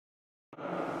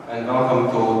and welcome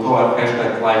to Tolar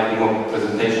HashNET live demo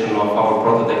presentation of our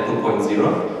Prototype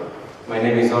 2.0. My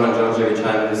name is Zoran Đorđević,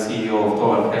 I am the CEO of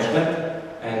Tolar HashNET,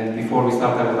 and before we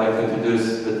start I would like to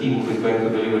introduce the team who is going to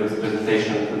deliver this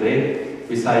presentation today.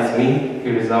 Besides me,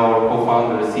 here is our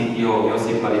co-founder, CTO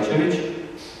Josip Maričević,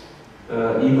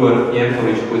 Igor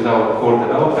Jevtović, who is our core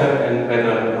developer, and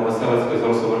Vedran Novoselac, who is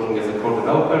also working as a core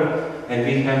developer. And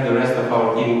we have the rest of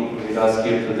our team with us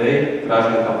here today.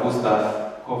 Dražen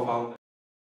Kapusta, co-founder.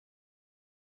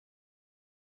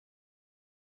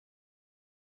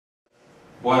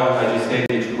 Bojan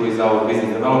Hadžisetić, who is our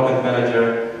business development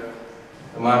manager.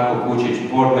 Marko Kučić,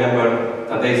 board member.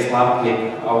 Tadej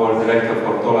Slapnik, our director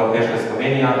for Tolar HashNET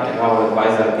Slovenia, and our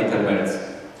advisor Peter Merz.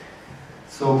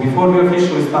 So before we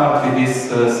officially start with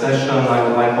this session, I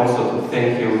would like also to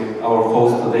thank you, our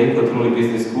host today, Kotruli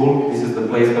Business School. This is the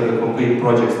place where the complete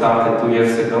project started 2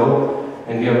 years ago,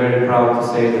 and we are very proud to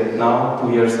say that now,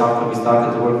 2 years after we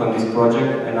started to work on this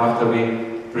project, and after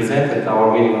we presented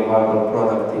our minimum viable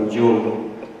product in June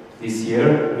this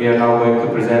year, we are now going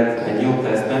to present a new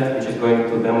testnet, which is going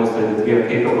to demonstrate that we are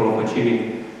capable of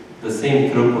achieving the same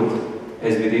throughput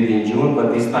as we did in June,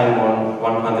 but this time on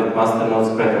 100 master nodes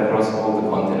spread across all the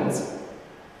continents.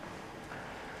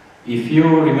 If you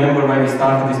remember why we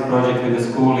started this project with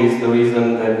the school, is the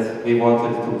reason that we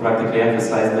wanted to practically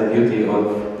emphasize the beauty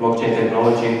of blockchain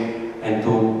technology and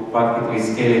to practically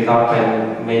scale it up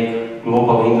and make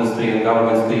global industry and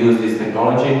governments to use this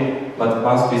technology. But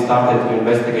once we started to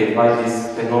investigate why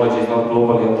this technology is not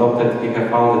globally adopted, we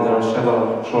have found that there are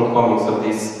several shortcomings of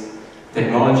this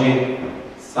technology.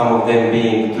 Some of them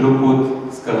being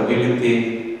throughput,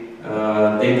 scalability,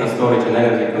 data storage and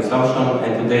energy consumption,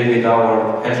 and today with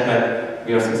our HashNET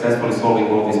we are successfully solving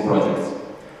all these projects.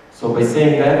 So by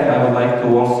saying that, I would like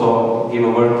to also give a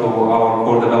word to our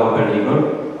core developer Igor,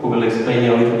 who will explain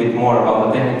you a little bit more about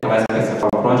the technical aspects of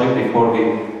our project before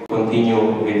we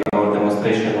continue with our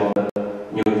demonstration of the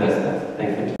new testnet.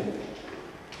 Thank you.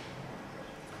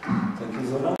 Thank you,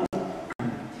 Zoran.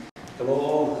 Hello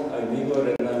all, I'm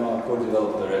Igor and I'm a core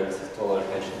developer at Tolar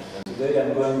HashNET. And today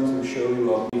I'm going to show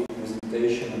you a brief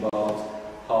presentation about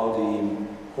how the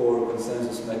core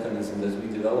consensus mechanism that we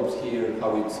developed here,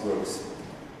 how it works.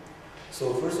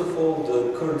 So first of all,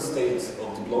 the current state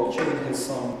of the blockchain has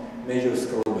some major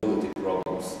scalability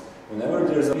problems. Whenever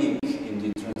there's a peak in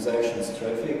the transactions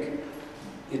traffic,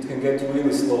 it can get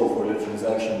really slow for the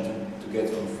transaction to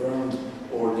get confirmed,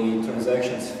 or the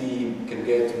transactions fee can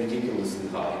get ridiculously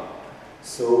high.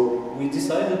 So we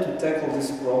decided to tackle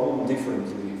this problem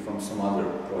differently from some other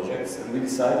projects, and we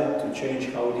decided to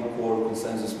change how the core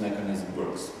consensus mechanism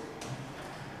works.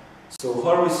 So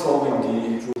how are we solving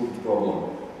the throughput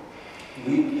problem?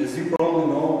 As you probably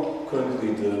know,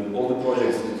 currently all the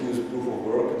projects that use proof of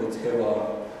work that have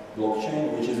a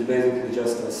blockchain, which is basically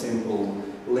just a simple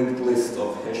linked list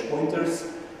of hash pointers,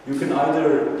 you can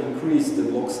either increase the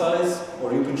block size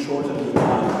or you can shorten the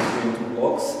time between two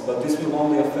blocks, but this will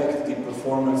only affect the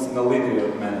performance in a linear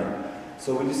manner.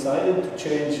 So we decided to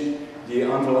change the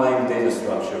underlying data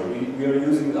structure. We are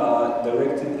using a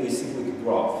directed acyclic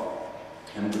graph.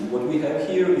 And what we have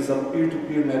here is a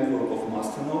peer-to-peer network of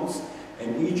master nodes,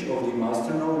 and each of the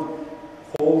master node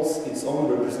holds its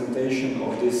own representation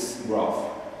of this graph.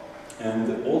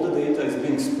 And all the data is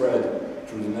being spread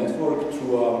through the network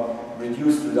through a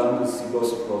reduced redundancy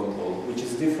gossip protocol, which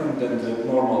is different than the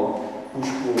normal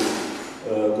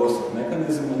push-pull gossip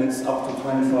mechanism, and it's up to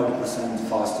 25%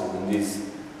 faster than these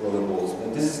protocols.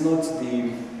 But this is not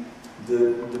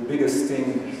the biggest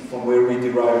thing from where we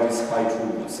derive this high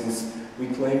throughput, since we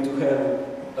claim to have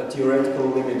a theoretical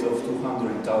limit of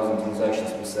 200,000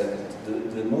 transactions per second.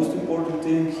 The most important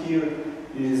thing here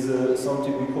is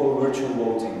something we call virtual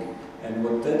voting. And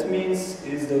what that means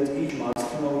is that each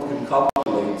master node can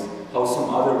calculate how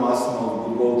some other master node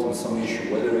would vote on some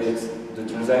issue, whether the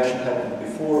transaction happened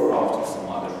before or after some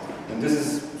other. And this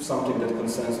is something that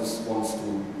consensus wants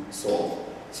to solve.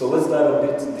 So let's dive a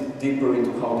bit deeper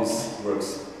into how this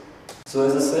works. So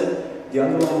as I said, the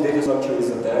underlying data structure is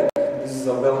a DAG. This is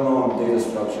a well-known data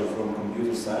structure from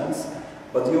computer science.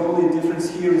 But the only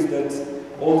difference here is that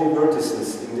all the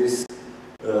vertices in this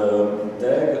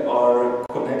DAG are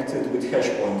connected with hash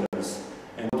pointers.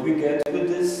 And what we get with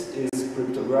this is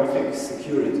cryptographic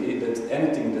security, that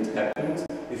anything that happened,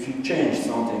 if you change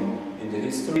something in the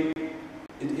history,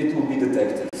 it will be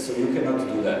detected. So you cannot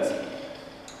do that.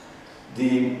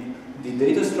 The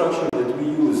data structure that we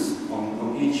use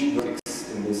on each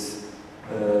vertex in this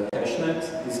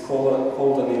HashNet is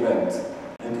called an event.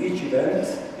 And each event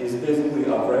is basically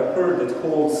a wrapper that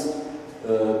holds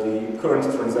the current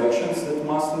transactions that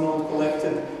master node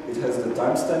collected. It has the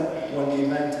timestamp when the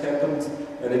event happened,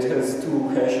 and that it has two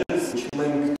hashes which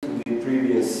link to the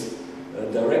previous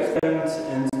direct parent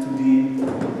and to the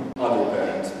other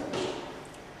parent.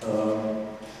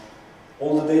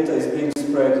 All the data is being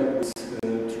spread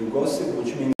through gossip,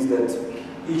 which means that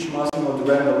each masternode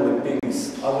randomly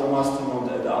pings other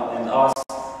masternode and asks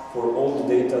for all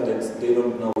the data that they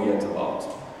don't know yet about.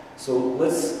 So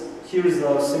here is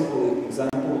a simple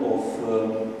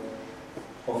example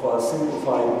of a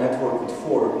simplified network with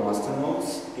 4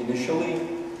 masternodes.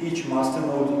 Initially, each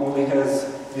masternode only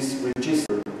has this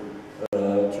register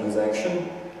transaction,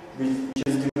 which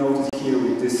is denoted here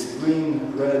with this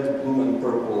green, red, blue, and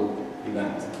purple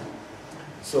event.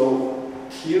 So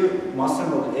here,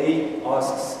 masternode A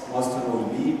asks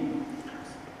masternode B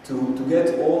to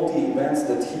get all the events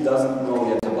that he doesn't know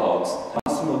yet about.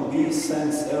 Masternode B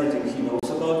sends everything he knows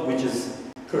about, which is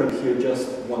currently here just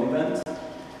one event.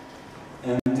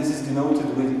 And this is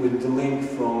denoted with the link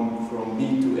from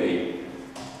B to A.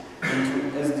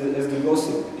 And as the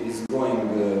gossip is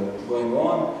going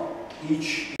on,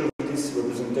 each of this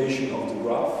representation of the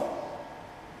graph,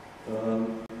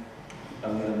 I'm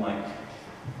going to mic.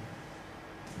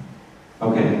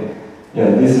 Okay,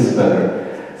 yeah, this is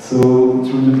better. So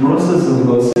through the process of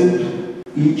gossip,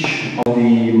 each of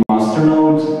the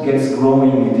masternodes gets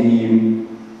growing the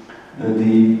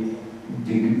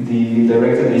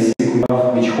directed acyclic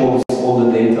graph, which holds all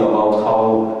the data about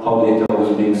how data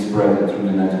was being spread through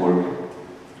the network.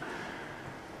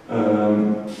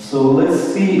 So let's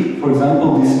see, for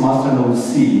example, this masternode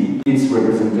C, its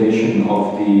representation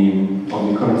of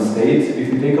the current state.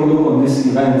 If we take a look on this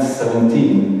event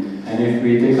 17, and if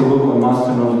we take a look on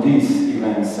masternode D's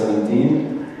event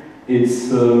 17,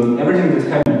 it's everything that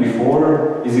happened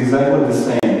before is exactly the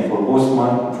same for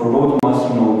both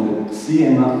masternode C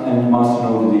and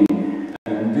masternode D.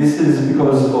 And this is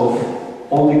because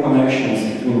of all the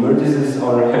connections between vertices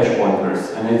are hash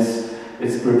pointers, and it's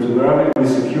cryptographically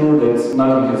secure that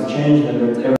nothing has changed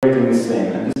and that everything is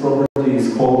same. And this property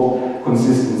is called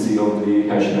consistency of the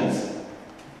hashnets.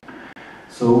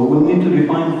 So we'll need to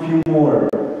define a few more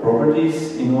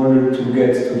properties in order to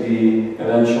get to the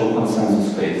eventual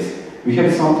consensus phase. We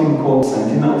have something called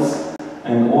sentinels,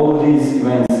 and all of these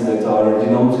events that are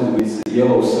denoted with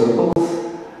yellow circles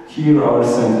here are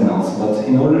sentinels. But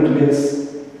in order to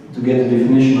get the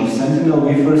definition of sentinel,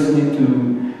 we first need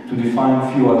to define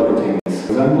a few other things.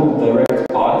 For example, direct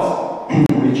path,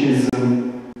 which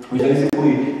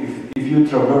basically if you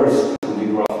traverse to the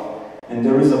graph and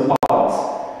there is a path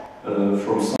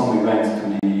from some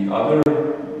event to the other,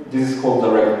 this is called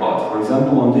direct path. For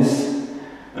example, on this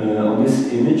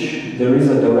image, there is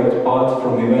a direct path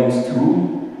from event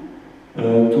 2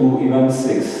 to event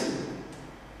 6.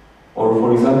 Or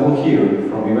for example here,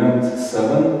 from event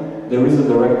 7, there is a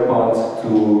direct path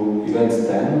to event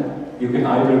 10. You can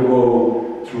either go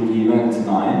through the event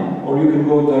 9, or you can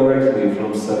go directly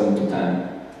from 7 to 10.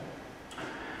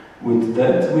 With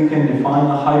that, we can define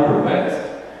a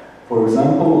hyperpath. For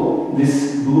example,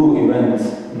 this blue event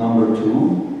number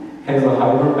 2 has a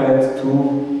hyperpath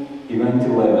to event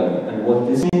 11. And what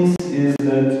this means is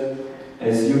that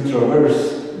as you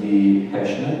traverse the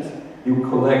hashnet, you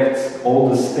collect all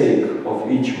the stake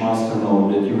of each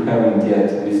masternode that you haven't yet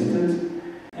visited,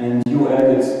 and you add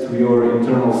it to your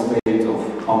internal state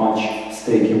of how much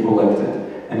stake you collected.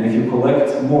 And if you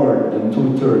collect more than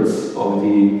 2/3 of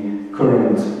the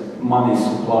current money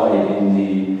supply in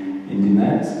the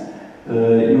net,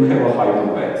 you have a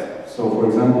hyperpath. So for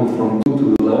example, from 2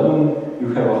 to 11,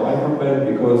 you have a hyperpath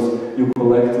because you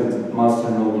collected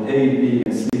masternode A, B,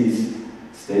 and C's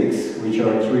stakes, which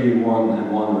are 3, 1,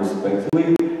 and 1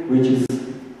 respectively, which is,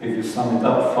 if you sum it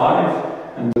up, 5,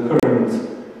 and the current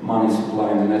money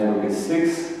supply in the network is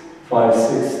 6.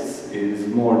 5/6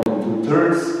 is more than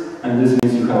 2/3, and this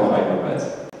means you have a hyperpath.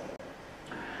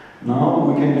 Now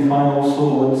we can define also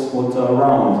what a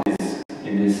round is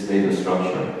in this data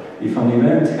structure. If an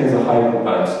event has a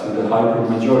hyperpath to the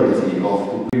hypermajority of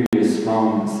the previous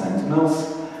round sentinels,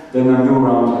 then a new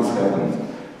round has happened.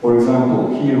 For example,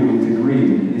 here with the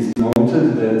green is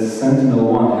noted that sentinel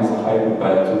 1 has a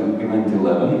hyperpath to event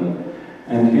 11,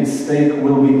 and its stake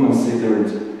will be considered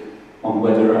on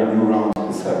whether a new round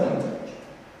has happened.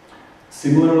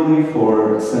 Similarly,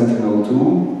 for sentinel 2,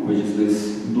 which is this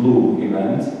blue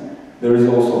event, there is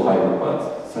also a hyperpath.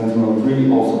 Sentinel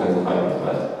 3 also has a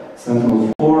hyperpath. Sentinel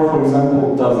 4, for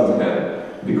example, doesn't have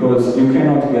it, because you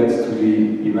cannot get to the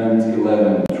event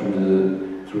 11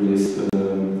 through this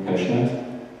hashnet,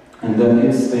 and then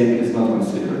its stake is not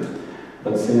considered.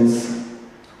 But since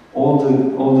all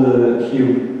the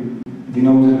here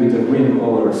denoted with the green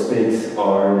color stakes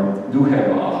do have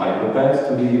a hyperpath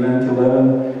to the event 11,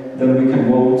 then we can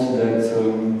vote that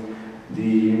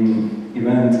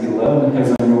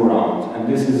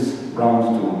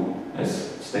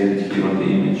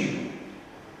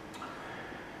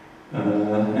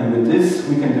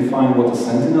what a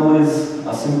sentinel is.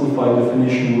 A simplified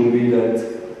definition would be that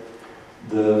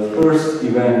the first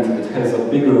event that has a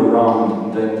bigger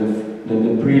round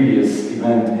than the previous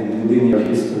event in the linear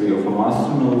history of a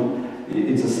masternode,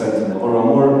 it's a sentinel. Or a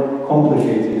more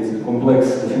complicated, complex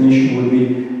definition would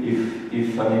be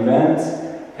if an event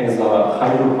has a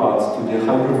hyperpath to the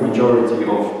hypermajority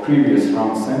of previous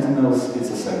round sentinels, it's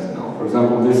a sentinel. For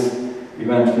example, this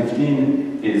event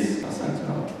 15 is a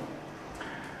sentinel.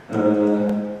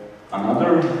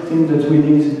 Another thing that we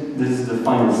need, this is the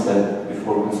final step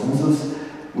before consensus,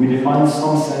 we define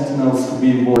some sentinels to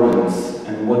be wardens.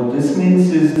 And what this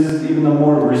means is this is even a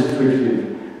more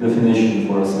restrictive definition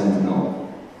for a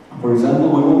sentinel. For example,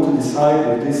 we want to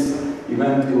decide if this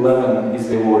event 11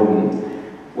 is a warden.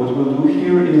 What we'll do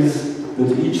here is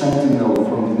that each sentinel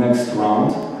from the next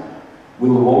round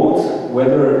will vote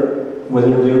whether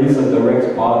there is a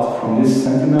direct path from this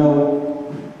sentinel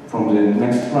from the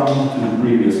next round to the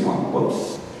previous one.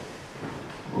 Whoops.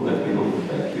 Let me look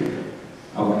back here.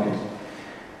 Okay.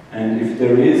 And if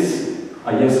there is,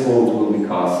 a yes vote will be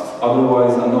cast.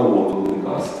 Otherwise, a no vote will be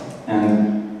cast.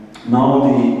 And now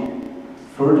the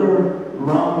further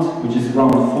round, which is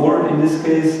round 4 in this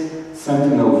case,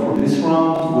 sentinel from this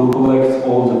round will collect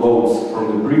all the votes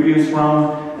from the previous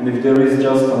round, and if there is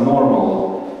just a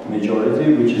normal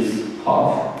majority, which is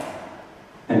half,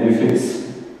 and if it's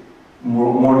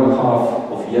more than half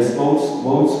of yes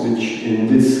votes, which in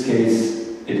this case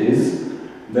it is,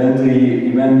 then the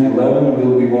event 11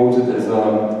 will be voted as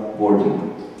a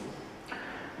warden.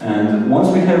 And once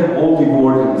we have all the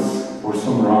wardens for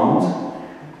some round,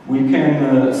 we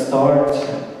can start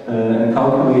and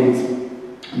calculate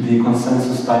the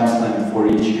consensus timestamp for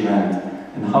each event.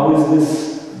 And how is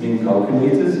this being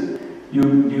calculated?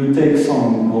 You take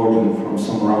some warden from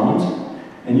some round,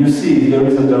 and you see there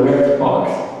is a direct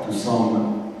path to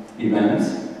some event.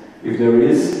 If there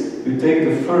is, you take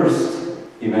the first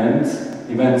event's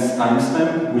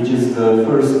timestamp, which is the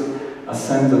first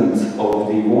ascendant of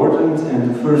the warden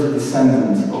and the first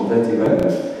descendant of that event,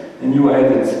 and you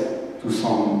add it to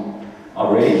some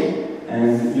array.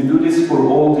 And you do this for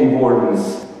all the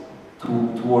wardens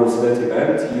towards that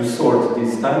event. You sort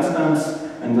these timestamps,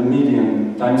 and the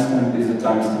median timestamp is the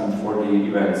timestamp for the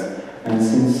events. And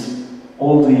since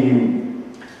all the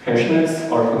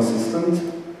hashnets are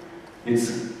consistent,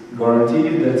 it's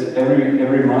guaranteed that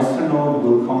every masternode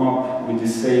will come up with the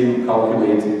same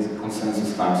calculated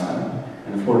consensus timestamp.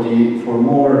 And for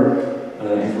more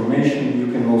information,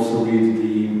 you can also read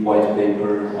the white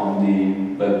paper on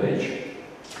the web page.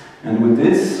 And with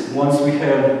this, once we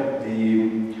have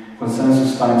the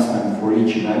consensus timestamp for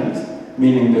each event,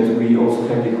 meaning that we also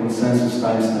have the consensus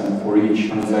timestamp for each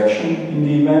transaction in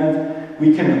the event,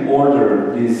 we can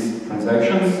order these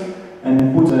transactions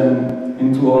and put them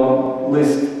into a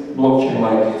list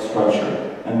blockchain-like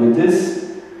structure. And with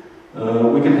this,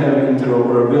 we can have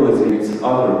interoperability with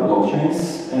other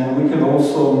blockchains, and we can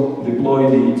also deploy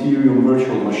the Ethereum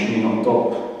virtual machine on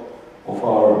top of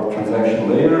our transaction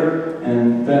layer,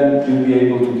 and then you'll be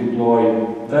able to deploy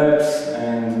dApps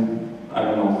and, I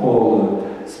don't know,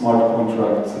 call smart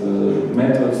contract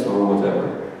methods or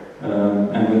whatever.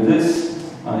 And with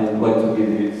this, I'd like to give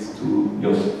it to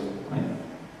Josip.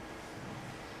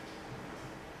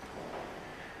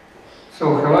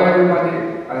 So, hello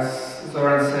everybody. As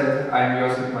Zoran said, I'm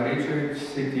Josip Maricevic,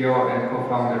 CTO and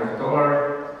co-founder of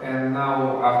Tolar. And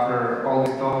now, after all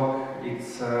this talk,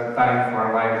 it's time for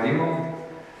a live demo.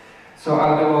 So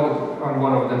I'll go on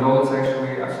one of the nodes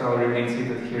actually, so I'll remain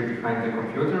seated here behind the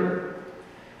computer.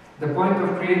 The point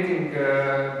of creating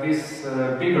this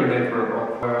bigger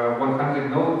network of 100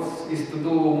 nodes is to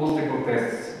do multiple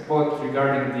tests, both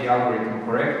regarding the algorithm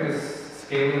correctness,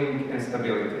 scaling, and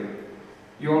stability.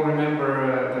 You all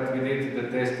remember that we did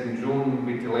the test in June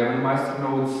with 11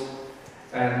 masternodes,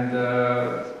 and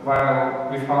while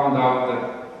we found out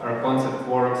that our concept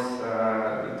works,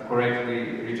 it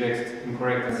correctly rejects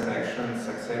incorrect transactions,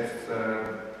 accepts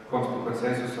comes to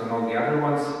consensus on all the other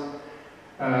ones.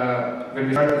 When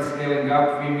we started scaling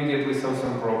up, we immediately saw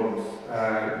some problems.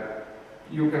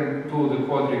 You can do the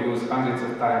code reviews hundreds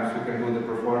of times, you can do the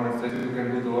performance tests, you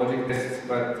can do the logic tests,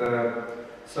 but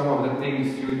some of the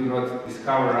things you do not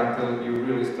discover until you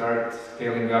really start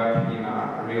scaling up in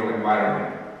a real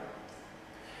environment.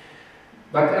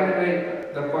 But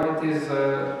anyway, the point is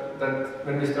that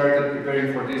when we started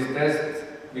preparing for this test,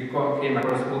 we came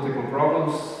across multiple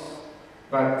problems,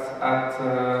 but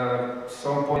at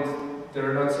some point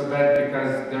they're not so bad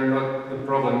because they're not the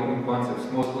problem in concepts,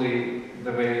 mostly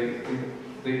the way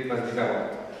it was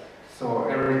developed. So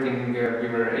everything, we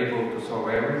were able to solve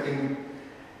everything,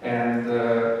 and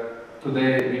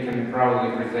today we can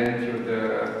proudly present you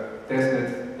the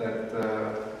testnet that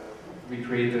we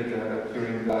created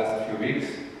during the last few weeks.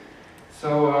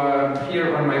 So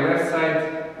here on my left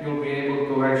side, you'll be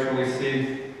able to actually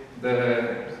see the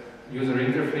user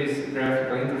interface,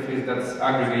 graphical interface that's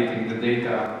aggregating the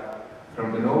data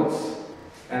from the nodes.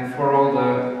 And for all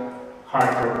the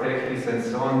hardware techies and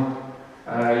so on,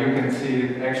 you can see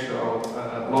the actual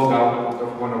log output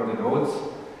of one of the nodes,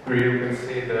 where you can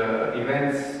see the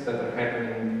events that are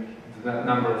happening, the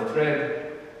number of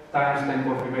thread, timestamp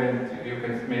of event. You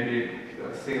can maybe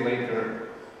see later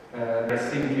there are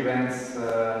sync events,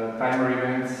 timer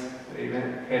events,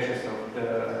 event caches of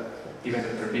the events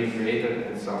that are being created,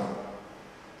 and so on.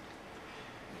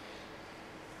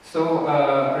 So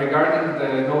regarding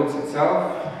the nodes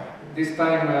itself, this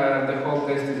time the whole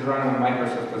test is run on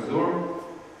Microsoft Azure.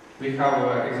 We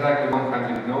have exactly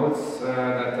 100 nodes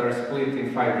that are split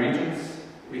in 5 regions.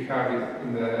 We have it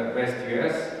in the West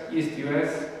US, East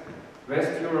US,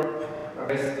 West Europe,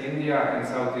 West India, and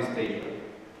Southeast Asia.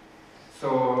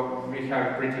 So we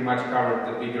have pretty much covered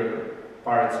the bigger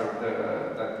parts of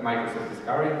that Microsoft is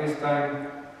covering this time.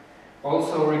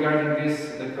 Also regarding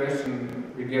this, the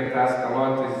question we get asked a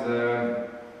lot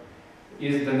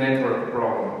is the network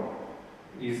problem?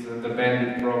 Is the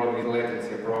bandwidth problem, is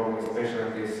latency a problem, especially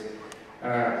on this?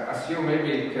 As you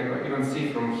maybe can even see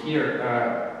from here,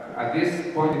 at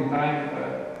this point in time,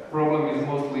 problem is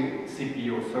mostly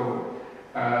CPU. So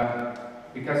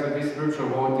because of this virtual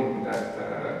voting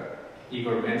that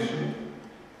Igor mentioned,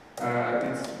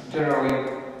 it's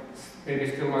generally maybe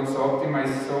still not so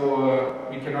optimized, so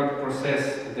we cannot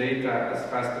process the data as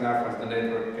fast enough as the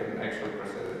network can actually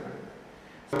process it.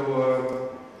 So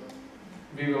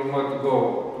we will not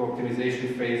go to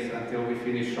optimization phase until we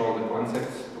finish all the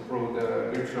concepts to prove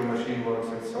the virtual machine works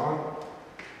and so on.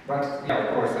 But yeah,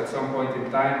 of course, at some point in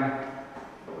time,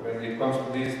 when it comes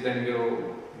to this, then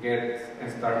we'll get and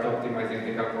start optimizing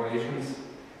the calculations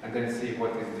and then see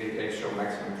what is the actual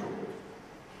maximum throughput.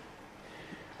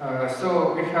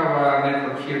 So we have a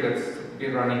network here that's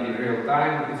been running in real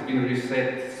time. It's been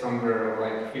reset somewhere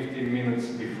like 15 minutes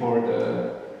before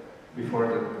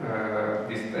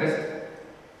this test.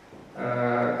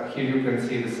 Here you can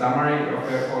see the summary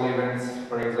of all events.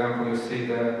 For example, you see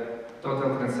the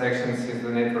total transactions since the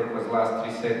network was last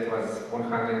reset was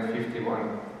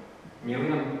 151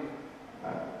 million.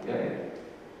 Yeah,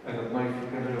 I don't know if you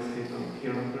can really see it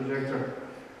here on the projector.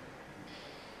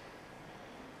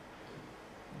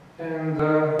 And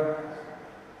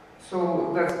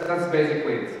so that's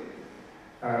basically it.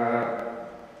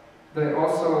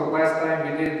 Also, last time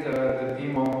we did the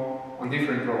demo on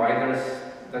different providers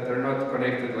that are not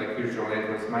connected like virtual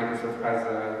networks. Microsoft has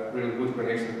a really good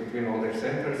connection between all their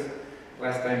centers.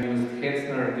 Last time we used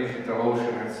Hetzner,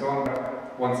 DigitalOcean, and so on.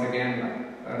 But once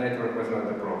again, a network was not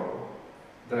the problem.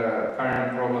 The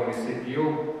current problem is CPU,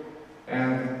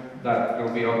 and that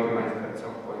will be optimized at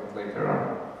some point later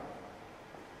on.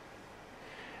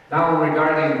 Now,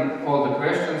 regarding all the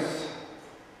questions,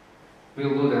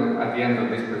 we'll do them at the end of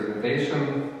this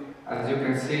presentation. As you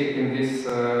can see in this,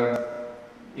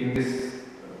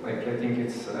 like I think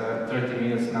it's 30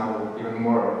 minutes now, even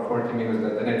more, 40 minutes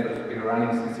that the network has been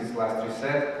running since its last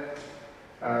reset.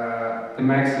 The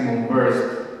maximum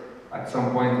burst at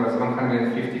some point was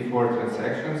 154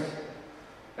 transactions,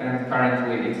 and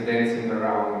currently it's dancing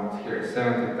around here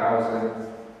 70,000,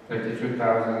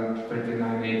 32,000,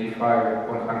 3985,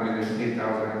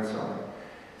 103,000, and so on.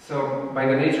 So by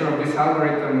the nature of this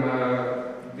algorithm,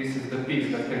 this is the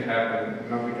peaks that can happen,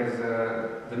 because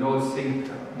the nodes sync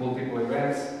multiple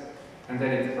events, and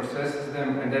then it processes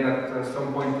them, and then at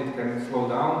some point it can slow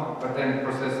down, but then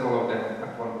process all of them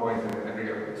at one point and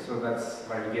reopen. So that's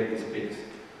why we get these peaks.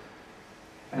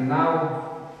 And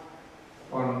now,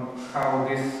 on how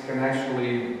this can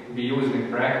actually be used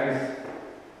in practice,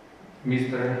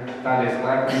 Mr. Tolar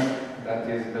HashNET, that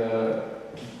is the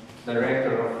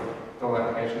director of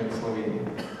Tolar HashNET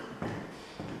Slovenia.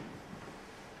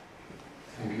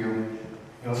 Thank you,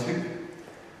 Josip.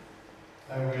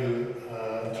 I will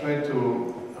try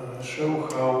to show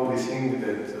how we think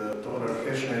that Tolar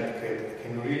HashNET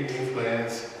can really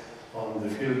influence on the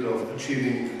field of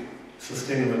achieving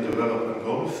Sustainable Development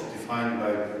Goals defined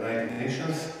by the United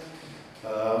Nations.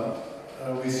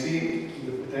 We see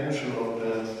the potential of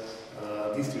the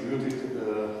distributed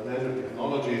ledger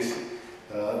technologies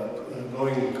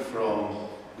going from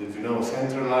the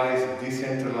centralized,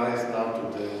 decentralized, now to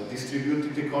the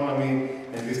distributed economy,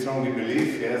 and we strongly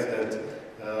believe, yes, that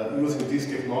using this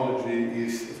technology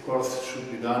is, of course,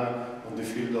 should be done on the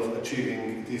field of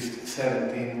achieving these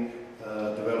 17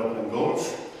 development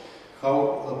goals.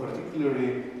 How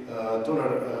particularly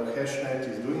Tolar HashNET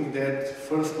is doing that.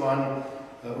 First one,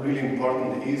 really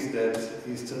important is that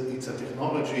it's a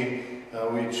technology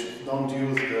which don't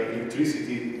use the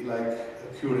electricity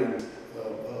like current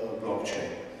blockchain.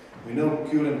 We know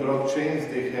current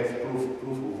blockchains, they have proof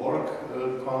of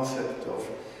work concept of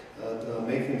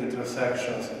making the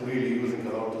transactions really using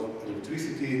a lot of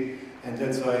electricity, and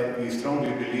that's why we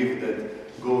strongly believe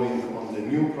that going on the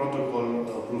new protocol,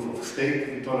 proof of stake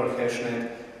in Tolar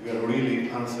HashNET, we are really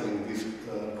answering this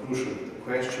crucial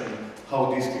question,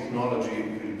 how this technology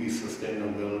will be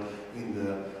sustainable in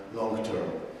the long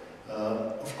term.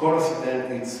 Of course,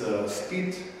 then it's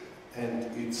speed and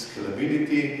its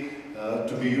scalability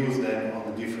to be used then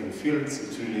on the different fields.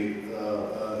 It's really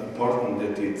important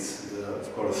that it's,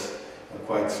 of course,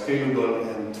 quite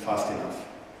scalable and fast enough.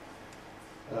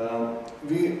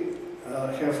 We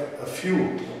have a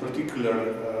few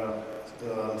particular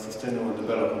sustainable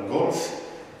development goals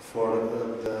for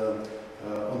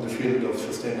on the field of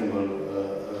sustainable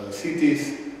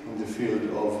cities, on the field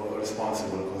of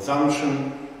responsible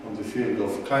consumption, on the field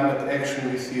of climate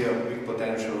action. We see a big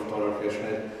potential of Tolar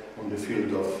HashNET on the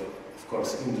field of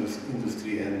course,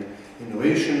 industry and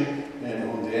innovation, and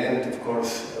on the end, of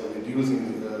course, with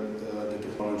using the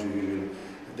technology, we will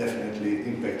definitely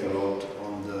impact a lot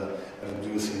on the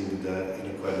reducing the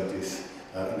inequalities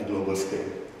in a global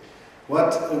scale.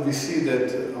 What we see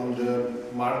that on the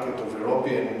market of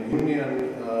European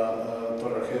Union,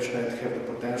 Tolar HashNET have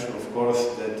the potential, of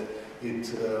course, that it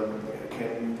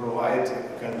can provide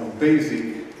a kind of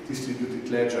basic distributed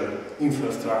ledger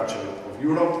infrastructure of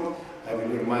Europe. I will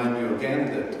remind you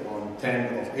again that on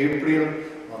 10th of April,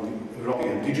 on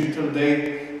European Digital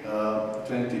Day,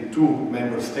 22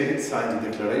 member states signed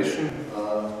a declaration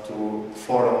to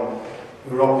form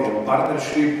European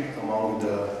partnership among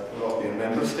the European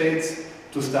member states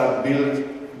to start build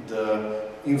the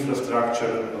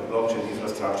infrastructure, blockchain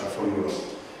infrastructure for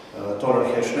Europe. Tolar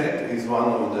HashNET is one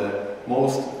of the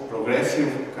most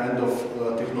progressive kind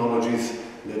of technologies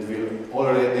that will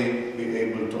already be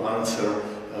able to answer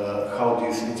how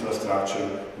this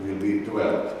infrastructure will be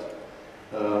developed.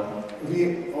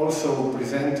 We also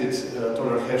presented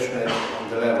Tolar HashNET on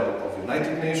the level of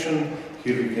United Nations.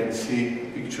 Here we can see a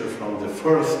picture from the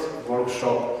first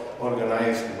workshop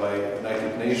organized by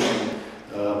United Nations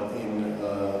in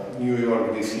New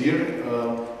York this year,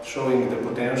 showing the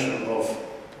potential of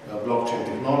blockchain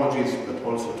technologies, but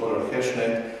also Tolar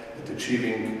HashNET at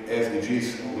achieving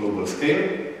SDGs on global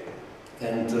scale.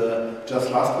 And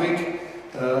just last week,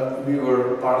 we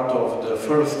were part of the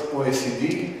first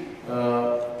OECD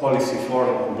policy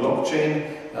forum on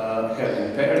blockchain held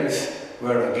in Paris,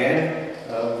 where again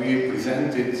we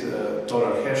presented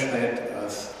Tolar HashNET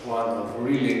as one of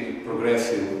really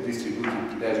progressive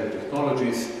distributed ledger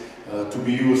technologies to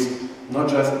be used not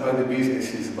just by the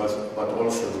businesses but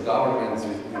also the governments.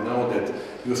 We know that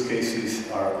use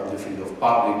cases are on the field of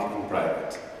public and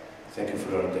private. Thank you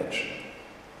for your attention.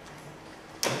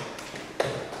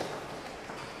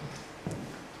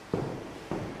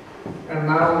 And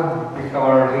now we have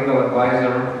our legal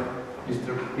advisor,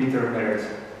 Mr. Peter Merz.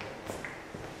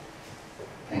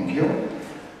 Thank you.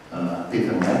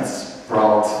 Peter Merz,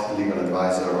 proud legal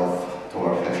advisor of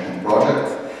Tolar HashNET project.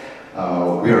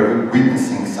 We are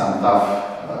witnessing some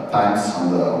tough times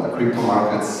on the crypto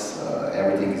markets.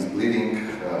 Everything is bleeding.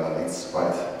 It's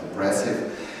quite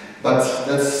depressive. But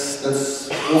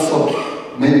that's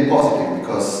also maybe positive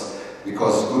because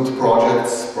good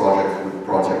projects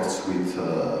with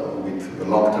a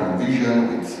long-term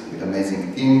vision, with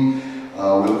amazing team,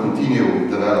 will continue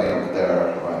developing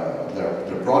their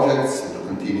projects, will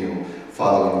continue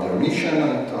following their mission,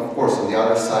 and of course on the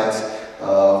other side,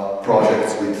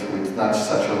 projects with not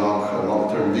such a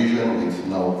long-term vision, with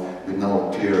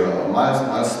no clear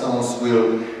milestones,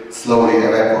 will slowly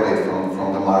evaporate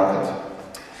from the market.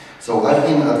 So I've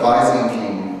been advising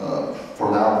him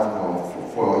for now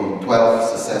in 12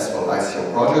 successful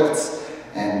ICO projects.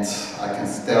 And I can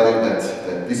tell you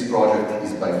that this project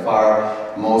is by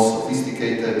far most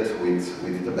sophisticated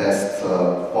with the best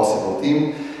possible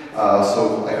team.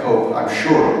 So I'm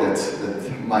sure that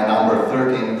my number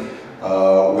 13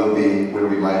 will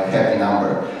be my happy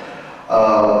number.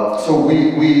 So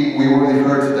we already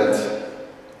heard that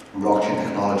blockchain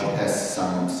technology has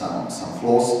some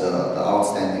flaws. The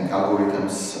outstanding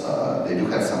algorithms, they do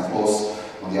have some flaws.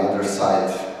 On the other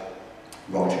side,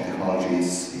 blockchain technology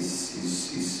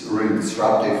is really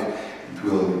disruptive. It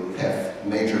will have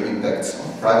major impacts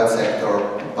on private sector,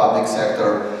 on public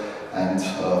sector, and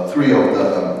three of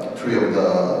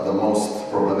the most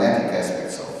problematic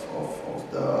aspects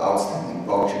of the outstanding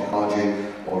blockchain technology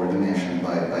already mentioned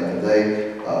by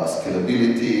today: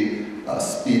 scalability,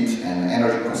 speed, and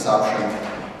energy consumption.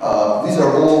 These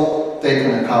are all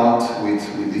taken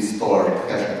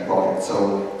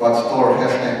what Tolar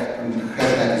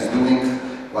HashNet is doing,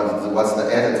 what's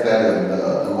the added value and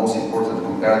the most important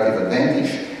comparative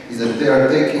advantage, is that they are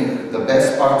taking the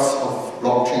best parts of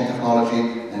blockchain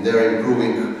technology and they're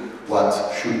improving what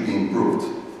should be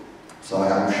improved. So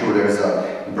I'm sure there's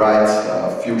a bright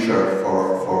future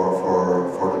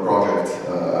for the project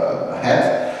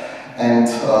ahead. And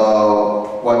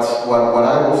what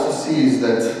I also see is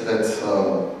that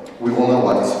we all know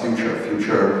what is future.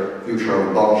 Future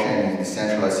of blockchain is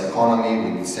decentralized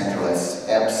economy with decentralized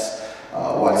apps.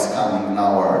 What is coming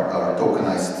now are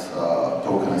tokenized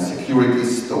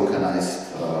securities,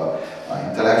 tokenized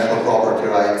intellectual property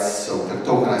rights, so the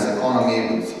tokenized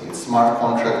economy with smart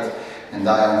contract. And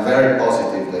I am very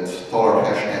positive that Tolar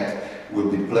HashNet will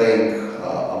be playing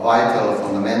a vital,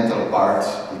 fundamental part.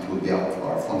 It will be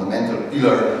our fundamental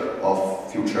pillar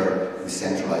of future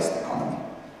decentralized economy.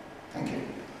 Thank you.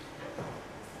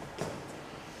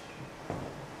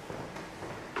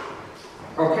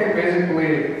 Okay,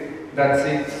 basically that's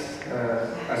it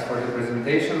as for the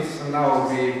presentations. So now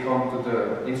we come to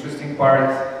the interesting part.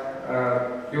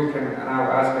 You can now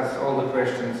ask us all the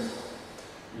questions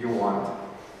you want.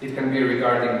 It can be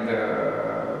regarding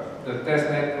the test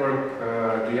network,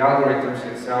 the algorithms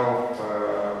itself,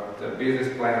 the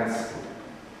business plans,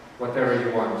 whatever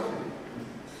you want.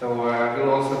 So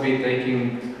we'll also be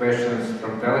taking questions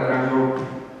from Telegram group.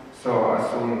 So as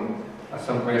soon as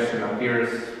some question appears,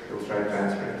 we'll try to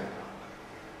answer it.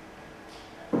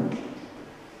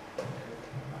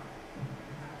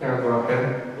 Yeah, go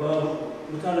ahead. Well,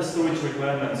 what are the storage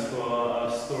requirements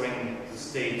for storing the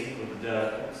state of the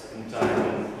data in time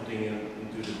and putting it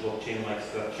into the blockchain-like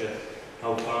structure?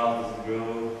 How far does it grow?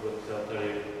 What are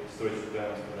your storage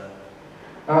requirements for that?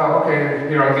 Okay,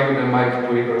 here I'll give the mic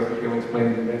to Igor so he'll explain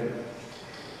it better.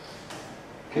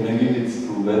 Can I give it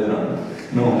to Vedran?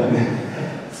 No.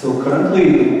 So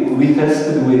currently we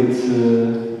tested with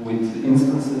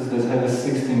instances that have a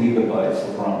 16 gigabytes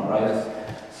of RAM, right?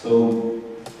 So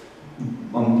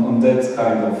on that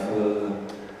kind of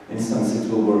instance it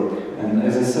will work. And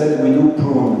as I said, we do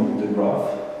prune the graph.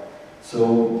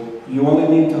 So you only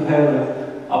need to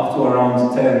have up to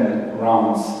around 10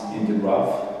 rounds in the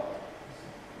graph.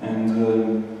 And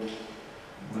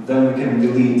then we can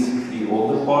delete the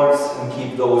older parts and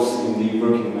keep those in the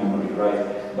working memory,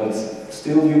 right? But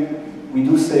still we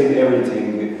do save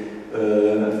everything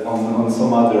on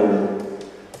some other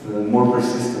more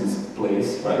persistent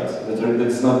place, right?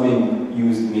 That's not being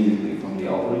used immediately from the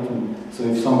algorithm. So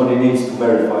if somebody needs to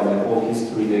verify the whole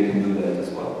history, they can do that as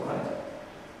well, right?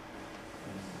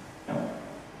 Yeah.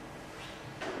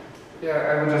 Yeah,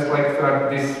 I would just like to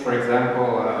add this, for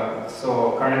example.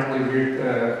 So currently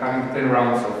we're having 10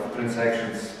 rounds of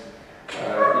transactions.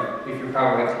 If you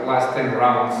have like last 10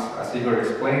 rounds, as Igor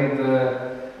explained,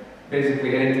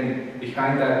 basically anything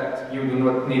behind that you do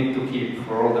not need to keep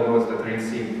for all the nodes that are in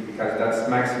sync, because that's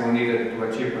maximum needed to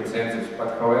achieve consensus.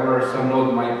 But however, some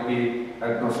node might be, I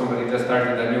don't know, somebody just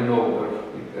started a new node,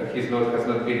 or his node has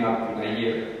not been up in a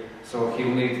year, so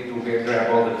he'll need to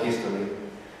grab all the history.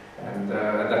 And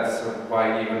that's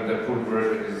why even the full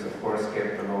version is, of course,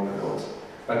 kept on all the nodes.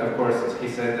 But of course, as he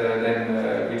said,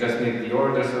 then we just need the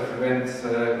orders of events,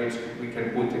 which we can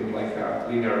put in like a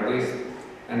linear list,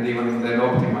 and even then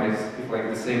optimize if like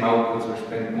the same outputs are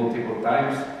spent multiple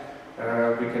times.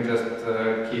 We can just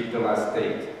keep the last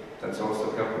state. That's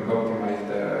also helping optimize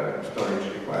the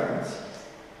storage requirements.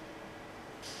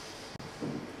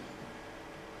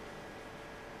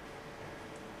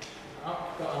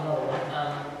 I've got another one.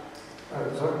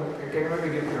 So can you maybe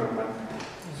give me a mic?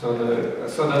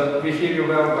 So that we hear you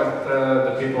well, but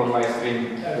the people on my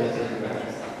stream.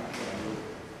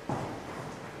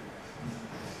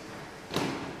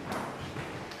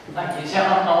 Thank you. So I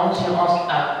want to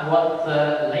ask what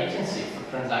the latency for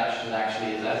transactions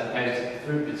actually is as opposed to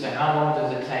throughput. So how long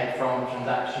does it take from a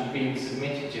transaction being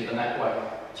submitted to the network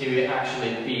to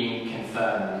actually being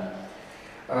confirmed?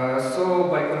 So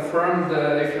by confirmed,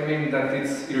 if you mean that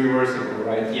it's irreversible,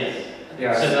 right? Yes.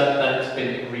 Yeah. So that it's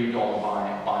been agreed on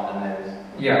by the nodes.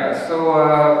 Yeah. So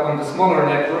on the smaller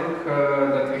network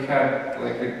that we had,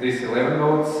 like these 11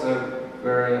 nodes,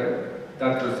 where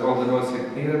that was all the nodes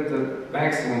it needed, the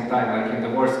maximum time, like in the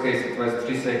worst case, it was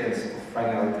 3 seconds of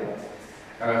finality.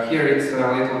 Here it's a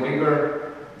little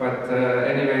bigger, but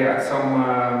anyway, at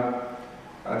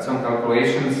some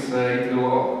calculations, it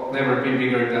will never be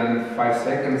bigger than 5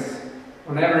 seconds.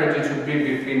 On average, it should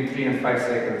be between 3 and 5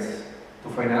 seconds to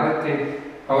finality.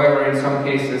 However, in some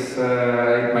cases,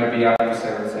 it might be up to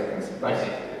 7 seconds. But,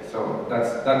 so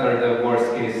that are the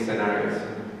worst case scenarios.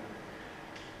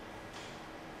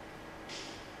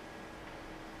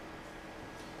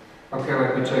 Okay,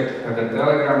 let me check the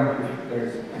Telegram if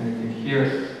there's anything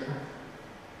here.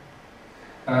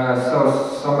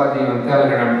 So somebody on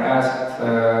Telegram asked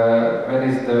when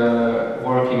is the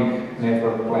working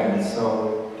network plan.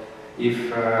 So if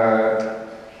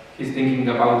he's thinking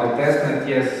about the testnet,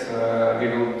 yes, we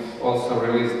will also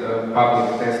release the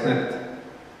public testnet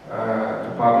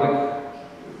to public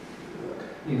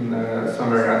in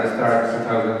somewhere at the start of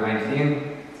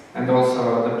 2019, and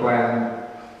also the plan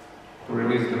to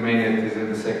release the mainnet is in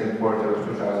the second quarter of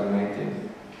 2019.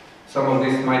 Some of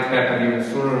this might happen even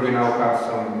sooner. We now have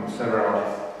several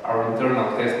our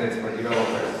internal testnets for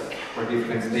developers for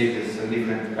different stages and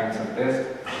different kinds of tests.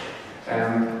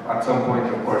 And at some point,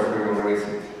 of course, we will release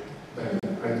it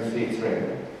when we see it's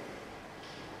ready.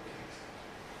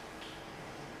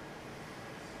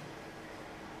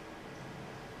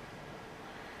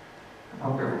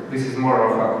 Okay, this is more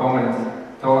of a comment.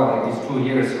 Tolar is 2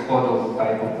 years hodl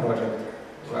type of project.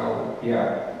 Well,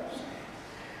 yeah.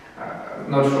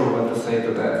 Not sure what to say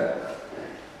to that.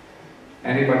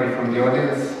 Anybody from the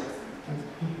audience?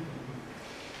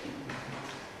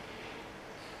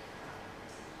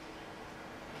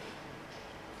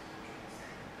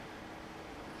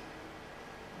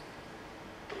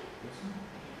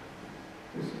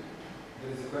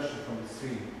 There is a question from the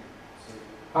stream.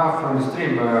 From the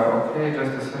stream. Okay,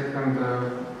 just a second.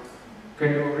 Can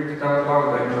you read it out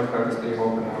loud? I don't have the stream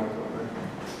open now.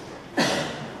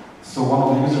 So one of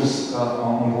the users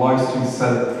on the live stream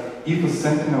said, if a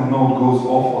Sentinel node goes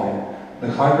offline, the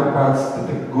hyperpaths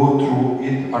that go through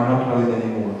it are not valid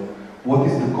anymore. What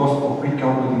is the cost of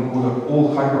recalculating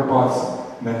all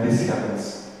hyperpaths when this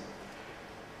happens?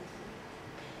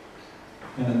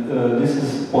 And, this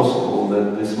is possible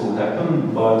that this will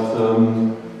happen, but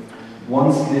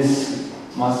once this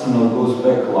master node goes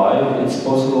back live, it's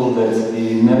possible that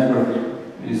the network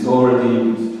is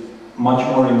already much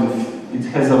more in the it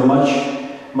has a much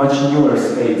newer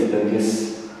state than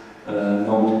this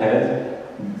node had,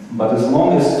 but as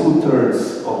long as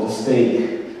 2/3 of the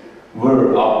stake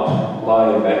were up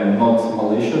live and not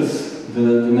malicious,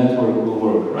 the network will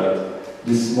work, right?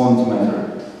 This won't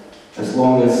matter, as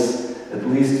long as at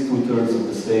least 2/3 of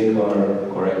the stake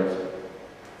are correct.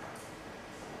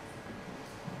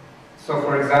 So,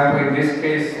 for example, in this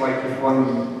case, like if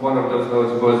one of those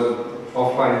nodes goes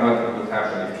offline, nothing would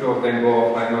happen. If 2 of them go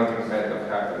offline, nothing bad would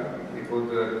happen. It would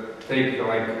take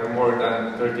like more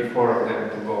than 34 of them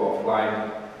to go offline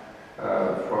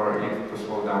for it to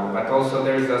slow down. But also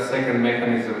there is a second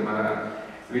mechanism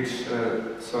which,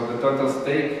 so the total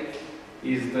stake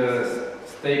is the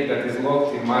stake that is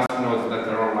locked in master nodes that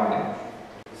are online.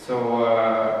 So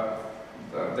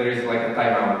there is like a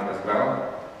timeout as well.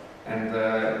 And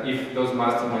if those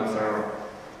master nodes are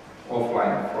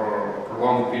offline for a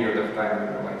prolonged period of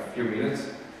time, like a few minutes,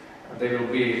 they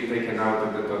will be taken out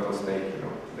of the total stake.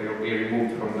 They will be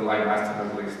removed from the live master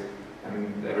node list,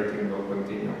 and everything will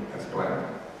continue as planned.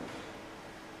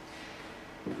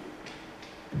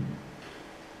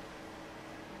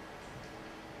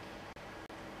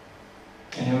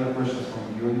 Any other questions from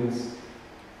the audience?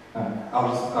 I'll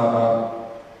just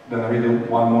then read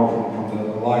one more from the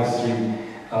live stream.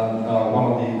 One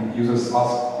of the users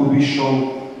asked, could we show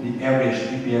the average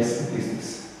DPS statistics?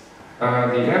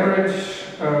 The average,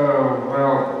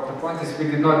 well, the point is we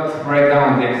did not write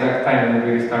down the exact time when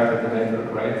we restarted the network,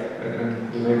 right?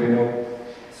 And you maybe know.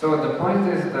 So the point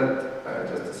is that,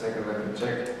 just a second, let me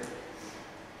check.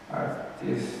 At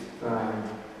this time,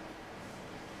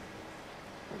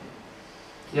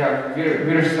 yeah,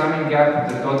 we're summing up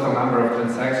the total number of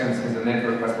transactions since the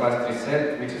network was last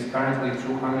reset, which is currently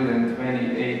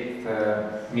 228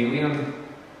 million.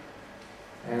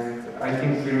 And I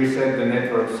think we reset the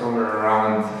network somewhere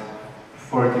around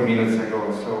 40 minutes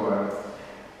ago. So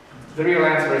the real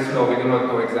answer is no, we do not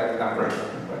know exact numbers.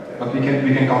 But we can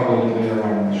calculate it later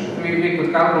on. We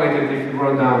could calculate it if we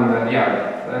wrote down,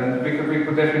 yeah, and we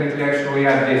could definitely actually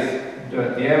add this,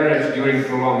 the average during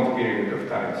prolonged period of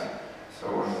times. So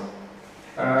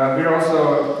we're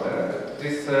also,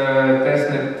 this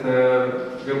testnet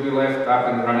will be left up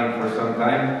and running for some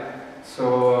time.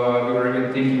 So we were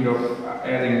even thinking of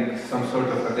adding some sort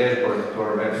of a dashboard to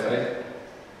our website,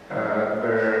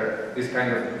 where this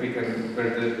kind of where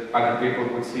the other people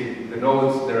could see the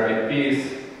nodes, their IPs,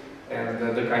 and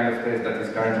the kind of test that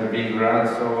is currently being run.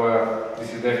 So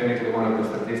this is definitely one of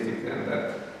the statistics and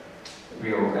that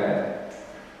we will add.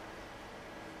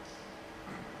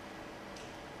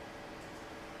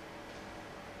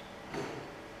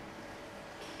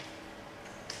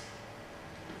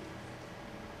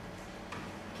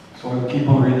 So I'll keep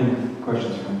on reading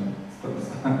questions from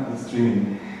the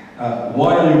streaming.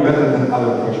 Why are you better than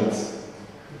other projects?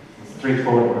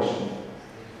 straightforward question.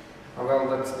 Well,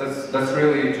 that's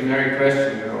really a generic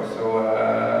question, you know. So,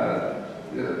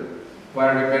 why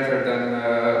are we better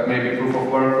than maybe proof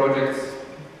of work projects?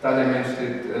 Tade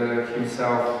mentioned it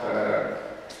himself.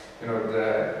 You know,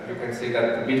 you can see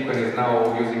that Bitcoin is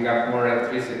now using up more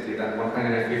electricity than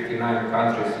 159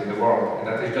 countries in the world, and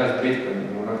that is just Bitcoin,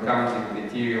 you know, not counting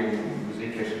Ethereum,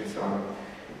 Zcash, and so on.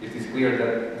 It is clear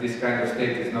that this kind of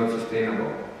state is not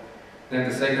sustainable. Then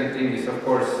the second thing is, of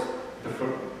course,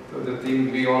 the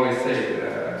thing we always say,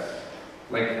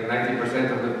 like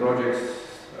 90% of the projects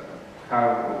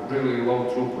have really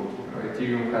low throughput. You know,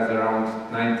 Ethereum has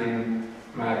around 19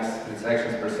 max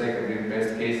transactions per second in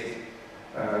best cases.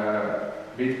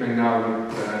 Bitcoin now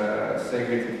with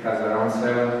SegWit has around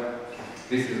 7.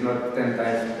 This is not 10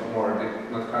 times more,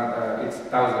 it's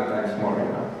 1,000 times more, you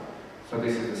know. So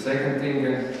this is the second thing,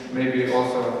 and maybe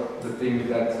also the thing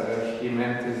that he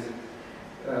meant is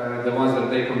the ones that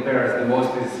they compare as the most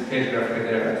is HashGraph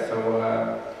Hedera. So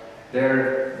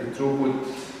there the throughput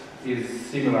is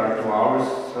similar to ours,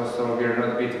 so we are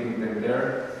not beating them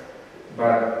there.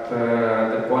 But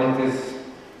the point is,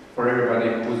 for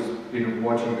everybody who's been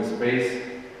watching the space,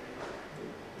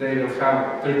 they will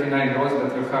have 39 nodes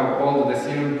that will have all the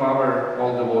decision power,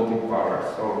 all the voting power.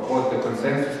 So both the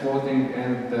consensus voting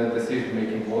and the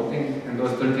decision-making voting, and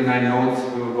those 39 nodes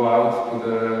will go out to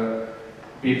the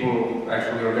people,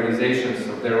 actually organizations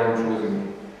of their own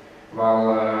choosing. While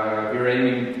we're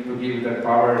aiming to give that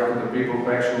power to the people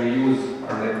who actually use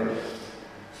our network.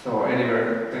 So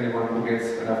anyone who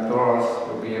gets enough dollars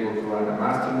will be able to run a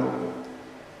master node,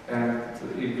 and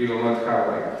if we will not have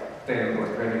like 10 or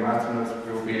 20 master nodes,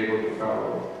 we will be able to have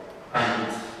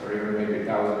hundreds or even maybe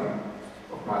thousands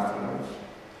of master nodes.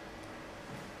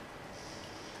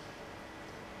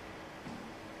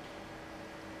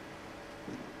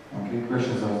 Okay,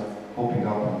 questions are popping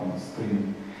up on the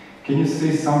screen. Can you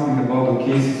say something about the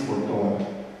cases for Tolar?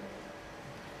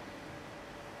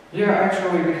 Yeah,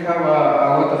 actually we have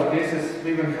a lot of cases.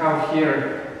 We even have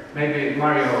here, maybe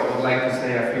Mario would like to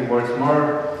say a few words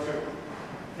more. Sure.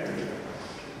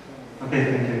 Okay,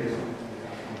 thank you.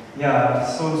 Yeah,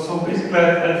 so basically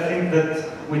I think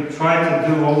that we try to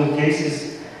do all the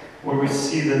cases where we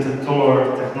see that the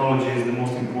Tolar technology is the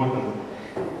most important.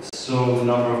 So the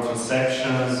number of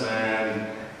transactions and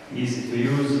easy to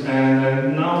use.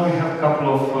 And now we have a couple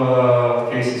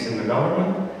of cases in the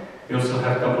government. We also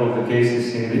have a couple of the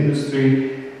cases in the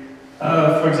industry.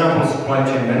 For example, supply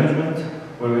chain management,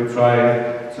 where we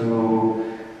try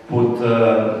to put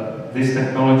this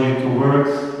technology to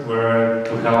work, where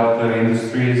to help the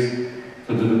industries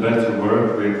to do the better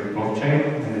work with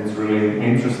blockchain. And it's really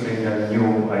interesting and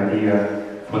new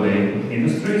idea for the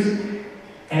industries.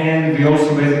 And we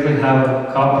also basically have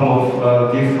a couple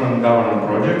of different government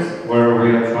projects where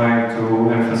we are trying to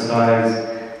emphasize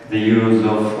the use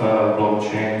of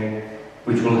blockchain,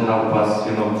 which will help us,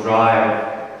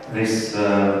 drive this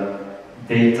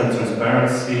data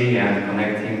transparency and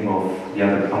connecting of the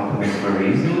other companies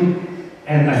very easily.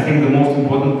 And I think the most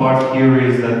important part here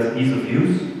is that ease of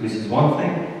use. This is one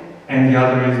thing, and the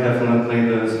other is definitely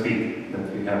the speed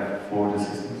that we have for the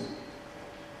systems.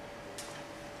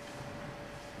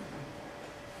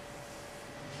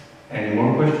 Any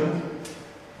more questions?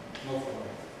 No.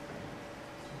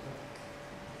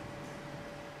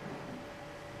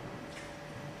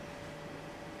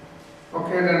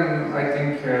 Okay, then I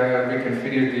think we can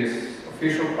finish this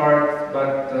official part,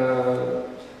 but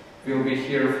we'll be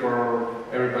here for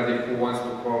everybody who wants to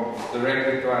come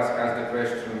directly to ask the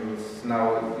questions.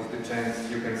 Now is the chance.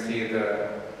 You can see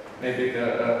maybe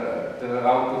the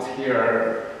outputs here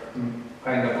are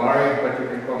kind of blurry, but you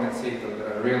can come and see to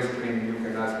the real screen. You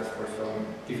can ask us for some.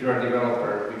 If you're a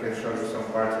developer, we can show you some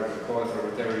parts of the code or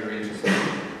whatever you're interested in.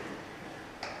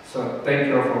 So thank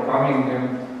you all for coming,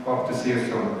 and hope to see you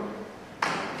soon.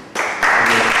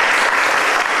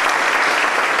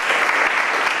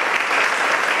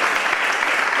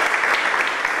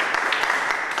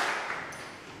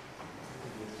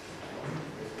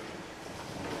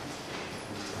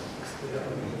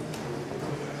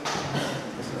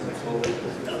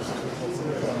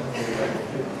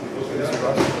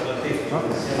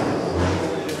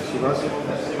 Спасибо.